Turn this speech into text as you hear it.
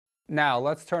Now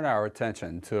let's turn our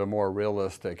attention to a more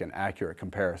realistic and accurate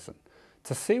comparison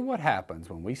to see what happens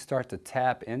when we start to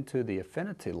tap into the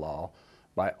affinity law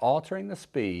by altering the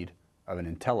speed of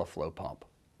an IntelliFlo pump.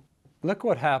 Look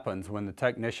what happens when the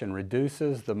technician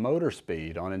reduces the motor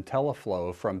speed on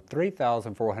IntelliFlo from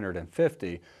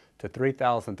 3,450 to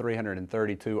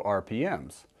 3,332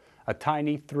 RPMs, a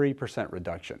tiny 3%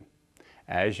 reduction.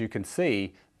 As you can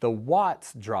see, the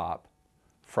watts drop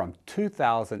from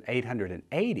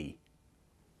 2,880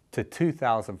 to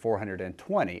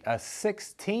 2,420, a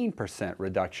 16%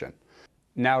 reduction.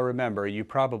 Now remember, you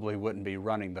probably wouldn't be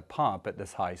running the pump at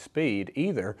this high speed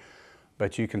either,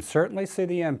 but you can certainly see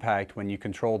the impact when you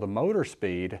control the motor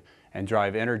speed and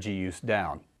drive energy use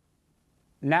down.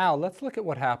 Now let's look at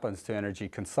what happens to energy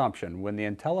consumption when the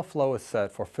IntelliFlo is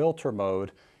set for filter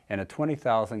mode in a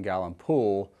 20,000-gallon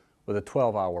pool with a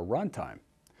 12-hour runtime.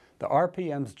 The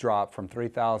RPMs drop from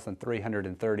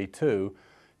 3,332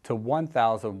 to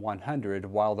 1,100,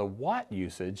 while the watt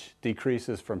usage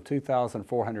decreases from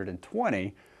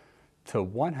 2,420 to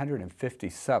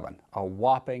 157, a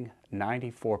whopping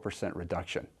 94%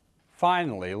 reduction.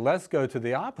 Finally, let's go to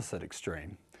the opposite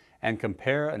extreme and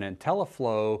compare an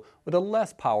IntelliFlo with a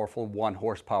less powerful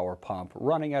 1-horsepower pump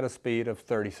running at a speed of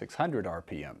 3,600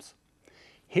 RPMs.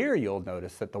 Here you'll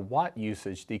notice that the watt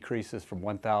usage decreases from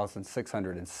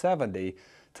 1,670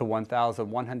 to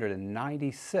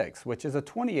 1,196, which is a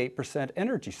 28%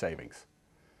 energy savings.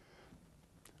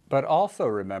 But also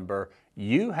remember,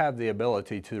 you have the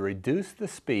ability to reduce the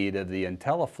speed of the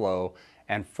IntelliFlo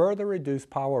and further reduce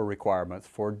power requirements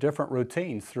for different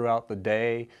routines throughout the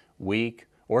day, week,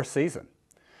 or season.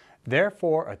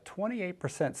 Therefore, a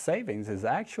 28% savings is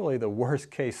actually the worst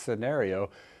case scenario,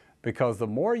 because the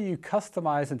more you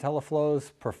customize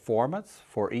IntelliFlo's performance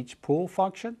for each pool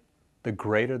function, the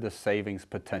greater the savings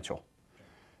potential.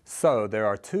 So there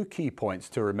are two key points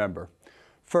to remember.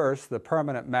 First, the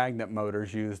permanent magnet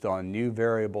motors used on new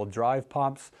variable drive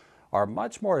pumps are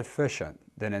much more efficient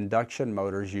than induction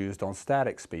motors used on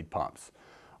static speed pumps.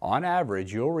 On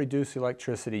average, you'll reduce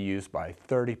electricity use by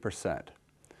 30%.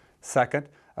 Second,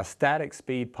 a static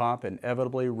speed pump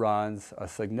inevitably runs a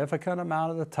significant amount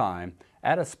of the time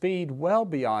at a speed well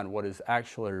beyond what is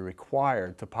actually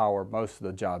required to power most of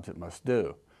the jobs it must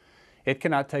do. It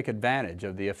cannot take advantage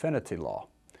of the affinity law.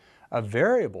 A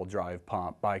variable drive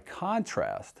pump, by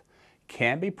contrast,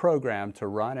 can be programmed to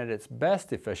run at its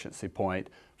best efficiency point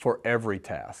for every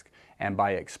task, and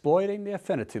by exploiting the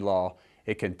affinity law,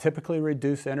 it can typically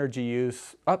reduce energy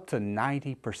use up to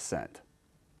 90%.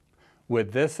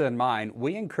 With this in mind,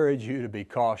 we encourage you to be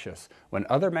cautious when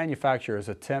other manufacturers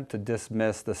attempt to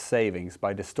dismiss the savings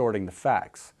by distorting the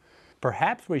facts.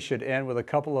 Perhaps we should end with a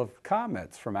couple of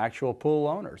comments from actual pool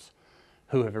owners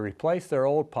who have replaced their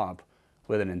old pump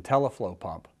with an IntelliFlo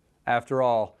pump. After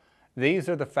all, these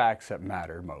are the facts that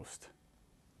matter most.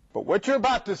 But what you're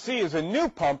about to see is a new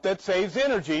pump that saves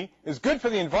energy, is good for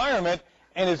the environment,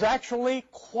 and is actually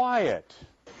quiet.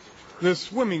 The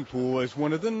swimming pool is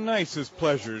one of the nicest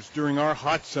pleasures during our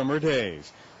hot summer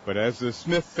days. But as the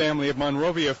Smith family of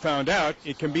Monrovia found out,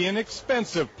 it can be an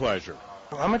expensive pleasure.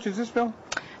 How much is this bill?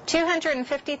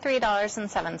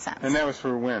 $253.07. And that was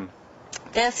for when?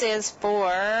 This is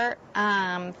for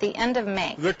the end of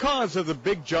May. The cause of the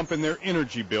big jump in their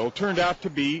energy bill turned out to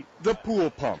be the pool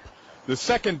pump, the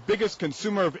second biggest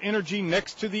consumer of energy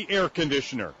next to the air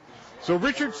conditioner. So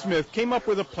Richard Smith came up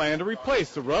with a plan to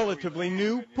replace the relatively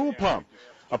new pool pump,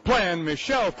 a plan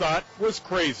Michelle thought was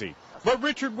crazy. But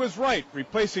Richard was right.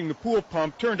 Replacing the pool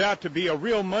pump turned out to be a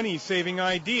real money-saving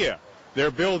idea.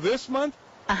 Their bill this month?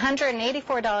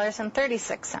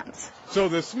 $184.36. So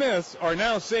the Smiths are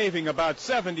now saving about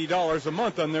 $70 a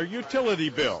month on their utility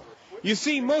bill. You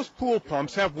see, most pool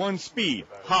pumps have one speed,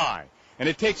 high, and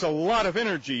it takes a lot of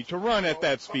energy to run at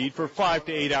that speed for 5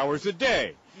 to 8 hours a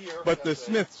day. But the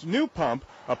Smiths' new pump,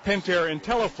 a Pentair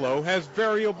IntelliFlo, has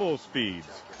variable speeds.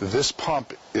 This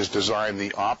pump is designed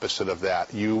the opposite of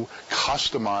that. You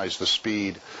customize the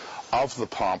speed of the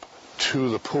pump to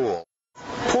the pool.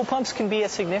 Pool pumps can be a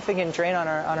significant drain on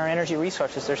our energy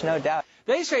resources, there's no doubt.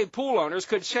 They say pool owners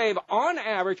could save, on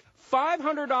average,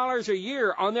 $500 a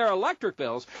year on their electric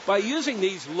bills by using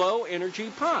these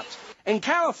low-energy pumps. And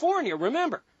California,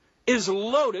 remember, is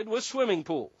loaded with swimming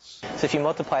pools. So if you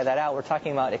multiply that out, we're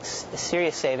talking about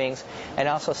serious savings and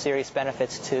also serious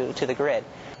benefits to the grid.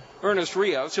 Ernest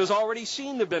Rios has already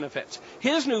seen the benefits.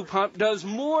 His new pump does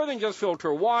more than just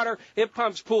filter water. It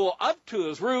pumps pool up to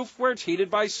his roof where it's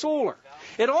heated by solar.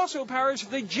 It also powers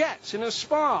the jets in a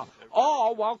spa,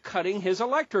 all while cutting his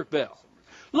electric bill.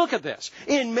 Look at this.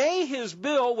 In May, his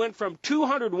bill went from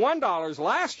 $201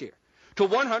 last year to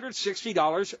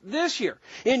 $160 this year.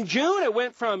 In June, it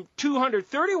went from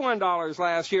 $231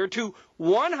 last year to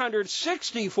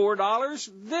 $164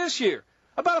 this year,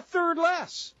 about a third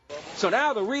less. So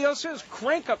now the Rioses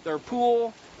crank up their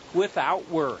pool without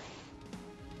worry.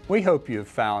 We hope you've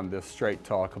found this straight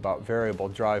talk about variable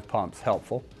drive pumps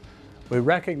helpful. We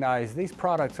recognize these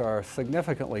products are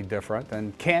significantly different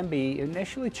and can be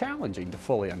initially challenging to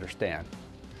fully understand.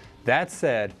 That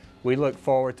said, we look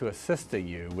forward to assisting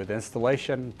you with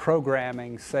installation,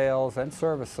 programming, sales, and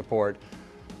service support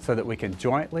so that we can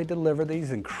jointly deliver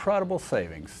these incredible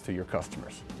savings to your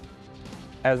customers.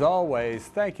 As always,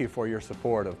 thank you for your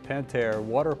support of Pentair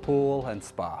Water Pool and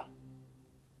Spa.